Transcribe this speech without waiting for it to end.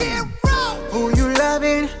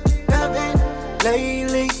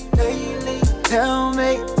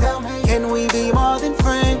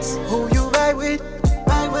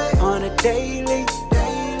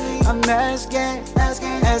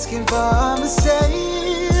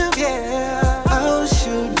save, yeah. I'll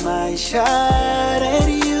shoot my shot at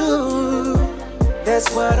you. That's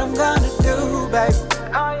what I'm gonna do, baby.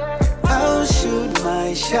 I'll shoot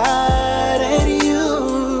my shot at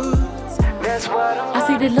you. That's what I'm I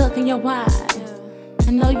see the look in your eyes.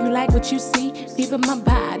 I know you like what you see. Deep in my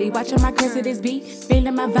body, watching my curse of this beat.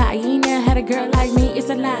 Feeling my vibe, you ain't never had a girl like me. It's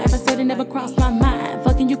a lie if I said it never crossed my mind.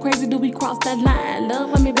 Fucking you crazy, do we cross that line?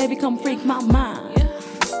 Love with me, baby, come freak my mind.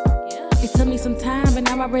 It took me some time, but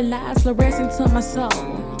now I realize fluorescing to my soul.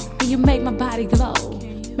 And you make my body glow.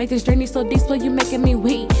 Make this journey so deep, so you making me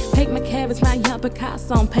weak. Paint my canvas, my young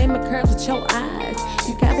Picasso. Paint my curves with your eyes.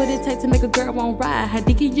 You got what it takes to make a girl won't ride. How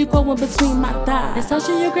deep can you go in between my thighs? That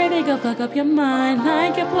social you great, it gon' fuck up your mind.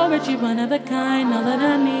 Like your poetry, one of a kind, all that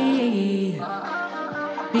I need.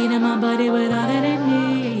 Beating my body with all that I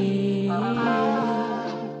need.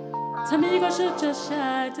 Tell me you gon' shoot your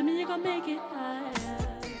shot. Tell me you gon' make it high.